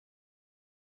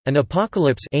An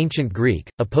apocalypse, ancient Greek,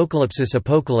 apokalypsis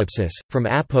apokalypsis, from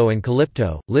apo and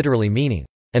kalypto, literally meaning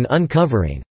an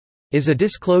uncovering, is a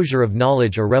disclosure of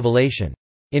knowledge or revelation.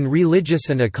 In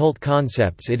religious and occult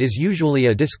concepts it is usually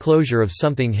a disclosure of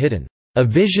something hidden, a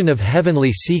vision of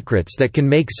heavenly secrets that can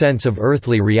make sense of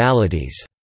earthly realities.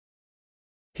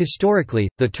 Historically,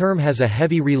 the term has a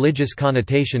heavy religious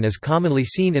connotation as commonly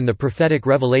seen in the prophetic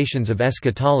revelations of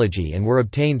eschatology and were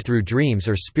obtained through dreams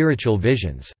or spiritual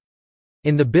visions.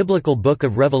 In the biblical book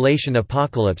of Revelation,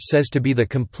 apocalypse says to be the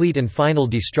complete and final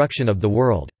destruction of the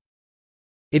world.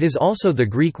 It is also the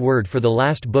Greek word for the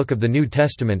last book of the New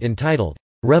Testament entitled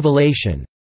Revelation.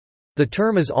 The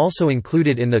term is also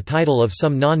included in the title of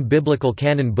some non-biblical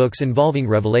canon books involving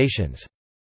revelations.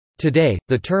 Today,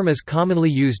 the term is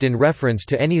commonly used in reference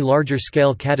to any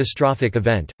larger-scale catastrophic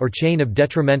event, or chain of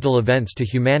detrimental events to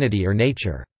humanity or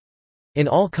nature. In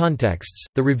all contexts,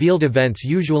 the revealed events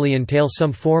usually entail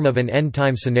some form of an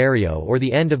end-time scenario or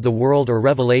the end of the world or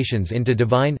revelations into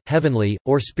divine, heavenly,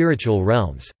 or spiritual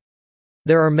realms.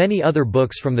 There are many other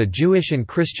books from the Jewish and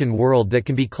Christian world that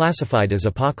can be classified as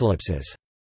apocalypses.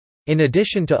 In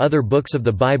addition to other books of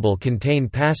the Bible contain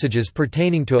passages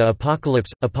pertaining to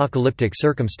apocalypse, apocalyptic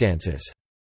circumstances.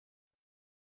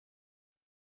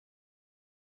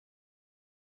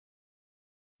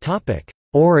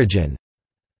 Origin.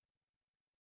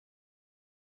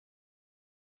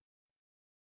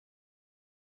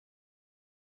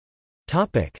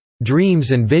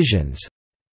 Dreams and visions.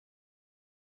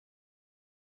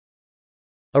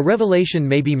 A revelation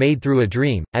may be made through a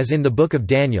dream, as in the Book of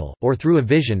Daniel, or through a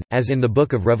vision, as in the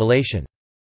Book of Revelation.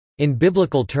 In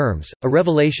biblical terms, a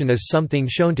revelation is something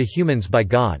shown to humans by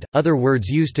God. Other words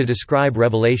used to describe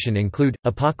revelation include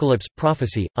apocalypse,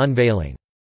 prophecy, unveiling.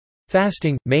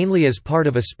 Fasting, mainly as part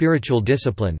of a spiritual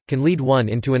discipline, can lead one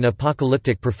into an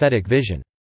apocalyptic prophetic vision.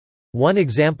 One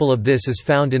example of this is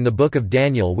found in the Book of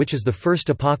Daniel, which is the first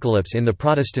apocalypse in the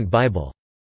Protestant Bible.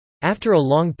 After a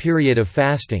long period of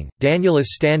fasting, Daniel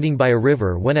is standing by a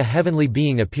river when a heavenly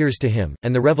being appears to him,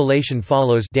 and the revelation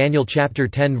follows. Daniel chapter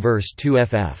 10 verse 2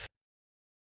 ff.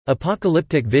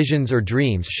 Apocalyptic visions or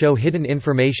dreams show hidden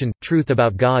information, truth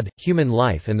about God, human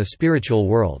life and the spiritual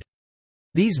world.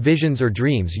 These visions or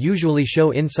dreams usually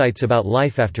show insights about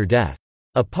life after death.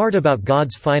 A part about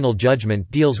God's final judgment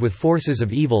deals with forces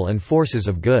of evil and forces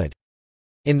of good.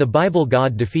 In the Bible,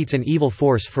 God defeats an evil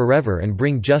force forever and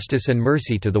bring justice and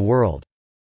mercy to the world.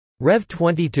 Rev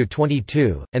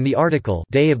 20-22, and the article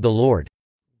Day of the Lord.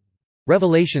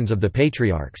 Revelations of the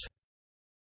Patriarchs.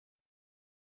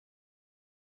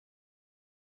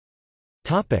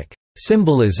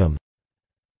 Symbolism.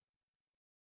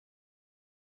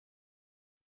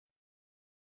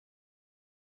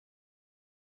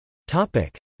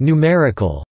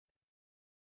 Numerical.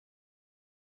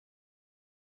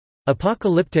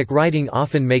 Apocalyptic writing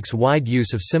often makes wide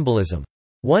use of symbolism.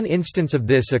 One instance of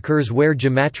this occurs where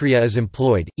gematria is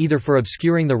employed, either for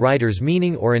obscuring the writer's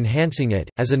meaning or enhancing it,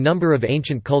 as a number of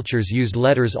ancient cultures used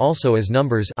letters also as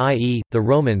numbers, i.e., the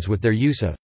Romans with their use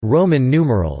of Roman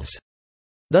numerals.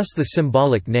 Thus the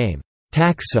symbolic name,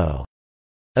 taxo,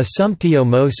 assumptio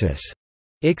Moses,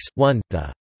 x, 1,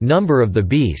 the number of the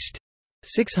beast,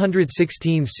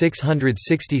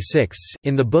 616-666.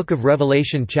 In the Book of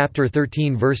Revelation chapter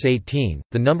 13 verse 18,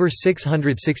 the number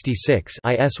 666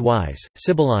 is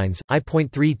Sibyllines,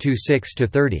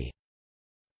 I.326-30.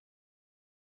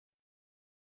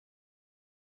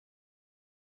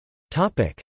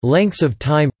 Lengths of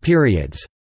time, periods.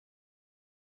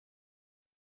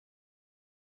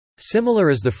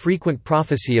 Similar is the frequent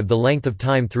prophecy of the length of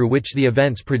time through which the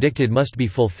events predicted must be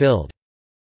fulfilled.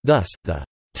 Thus, the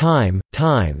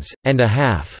times, and a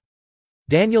half.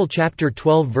 Daniel chapter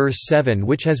 12 verse 7,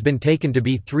 which has been taken to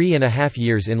be 3.5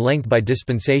 years in length by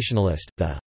dispensationalist,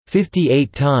 the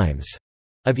 58 times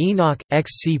of Enoch,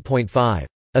 xc.5.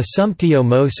 Assumptio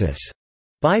Moses,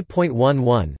 by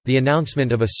 .11, the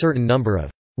announcement of a certain number of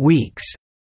weeks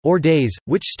or days,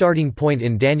 which starting point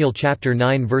in Daniel chapter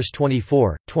 9 verse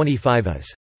 24, 25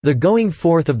 is the going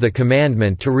forth of the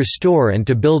commandment to restore and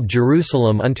to build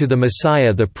Jerusalem unto the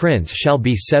Messiah the Prince shall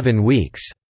be 7 weeks.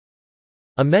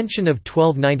 A mention of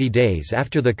 1290 days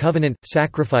after the covenant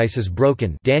sacrifice is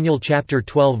broken. Daniel chapter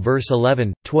 12 verse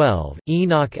 11, 12.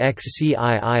 Enoch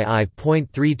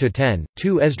XCIII.3-10,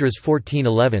 2 Esdras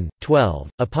 14:11, 12.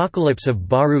 Apocalypse of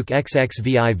Baruch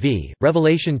XXVIV.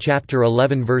 Revelation chapter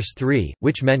 11 verse 3,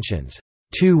 which mentions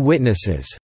 2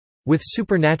 witnesses with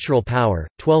supernatural power,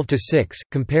 12-6,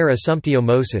 compare Assumptio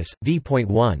Moses,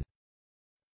 v.1.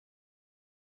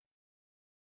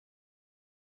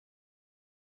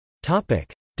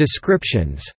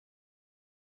 Descriptions.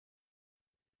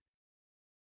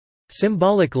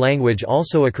 Symbolic language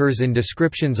also occurs in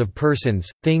descriptions of persons,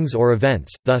 things or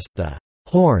events, thus, the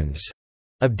horns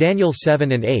of Daniel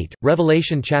 7 and 8,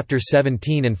 Revelation chapter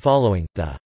 17 and following,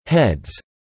 the heads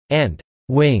and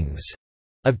wings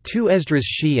of 2 Esdras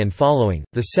she and following,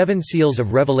 the 7 seals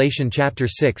of Revelation chapter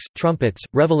 6, trumpets,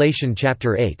 Revelation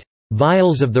chapter 8,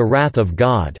 vials of the wrath of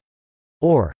God,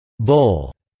 or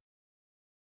bowl.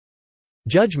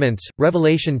 Judgments,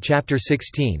 Revelation chapter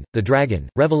 16, the dragon,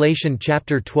 Revelation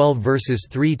chapter 12 verses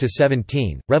 3 to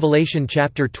 17, Revelation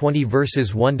chapter 20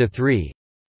 verses 1 to 3.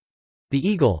 The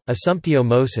eagle, Assumptio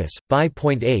Moses,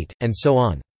 by.8, and so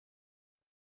on.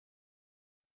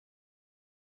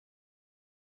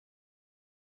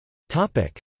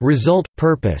 Topic: Result,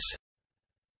 purpose.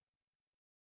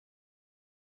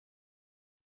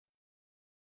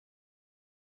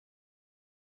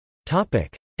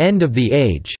 Topic: End of the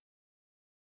age.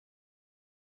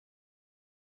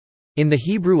 In the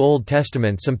Hebrew Old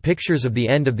Testament, some pictures of the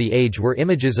end of the age were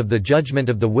images of the judgment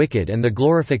of the wicked and the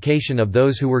glorification of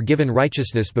those who were given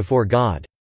righteousness before God.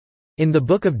 In the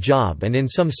Book of Job and in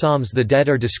some Psalms the dead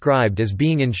are described as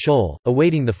being in Sheol,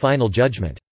 awaiting the final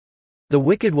judgment. The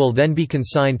wicked will then be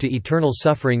consigned to eternal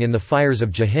suffering in the fires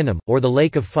of Gehinnom, or the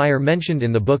lake of fire mentioned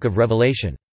in the Book of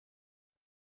Revelation.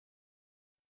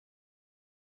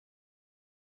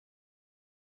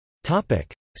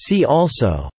 See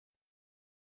also: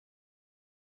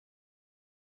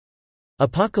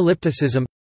 Apocalypticism,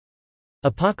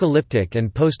 apocalyptic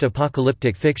and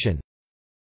post-apocalyptic fiction,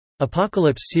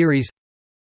 Apocalypse series,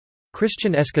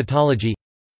 Christian eschatology,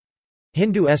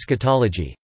 Hindu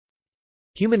eschatology,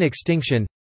 human extinction,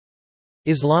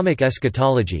 Islamic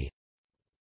eschatology,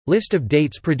 list of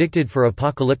dates predicted for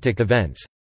apocalyptic events,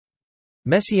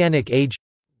 Messianic age,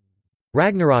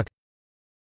 Ragnarok,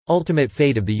 ultimate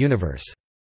fate of the universe.